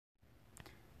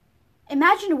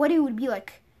Imagine what it would be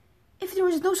like if there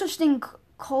was no such thing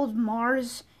called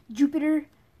Mars, Jupiter,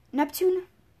 Neptune.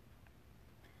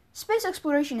 Space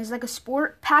exploration is like a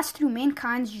sport passed through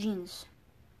mankind's genes.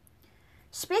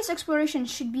 Space exploration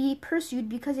should be pursued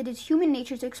because it is human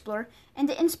nature to explore and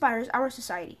it inspires our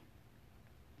society.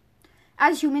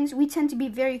 As humans, we tend to be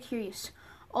very curious,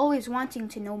 always wanting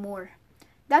to know more.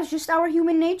 That's just our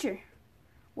human nature.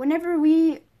 Whenever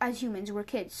we, as humans, were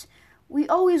kids, we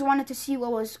always wanted to see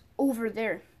what was over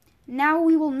there. Now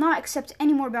we will not accept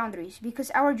any more boundaries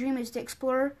because our dream is to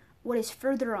explore what is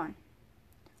further on.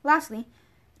 Lastly,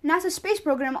 NASA's space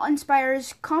program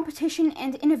inspires competition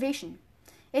and innovation.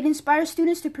 It inspires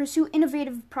students to pursue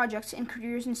innovative projects and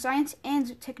careers in science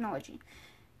and technology.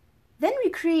 Then we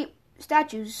create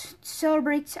statues to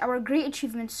celebrate our great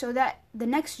achievements so that the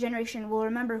next generation will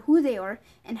remember who they are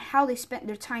and how they spent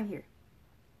their time here.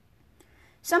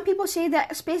 Some people say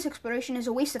that space exploration is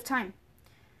a waste of time,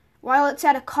 while it's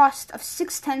at a cost of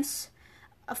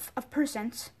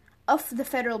 0.6% of the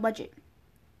federal budget.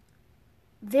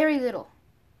 Very little.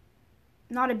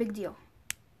 Not a big deal.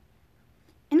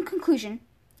 In conclusion,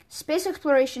 space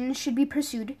exploration should be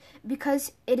pursued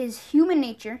because it is human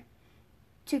nature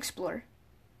to explore,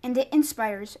 and it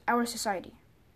inspires our society.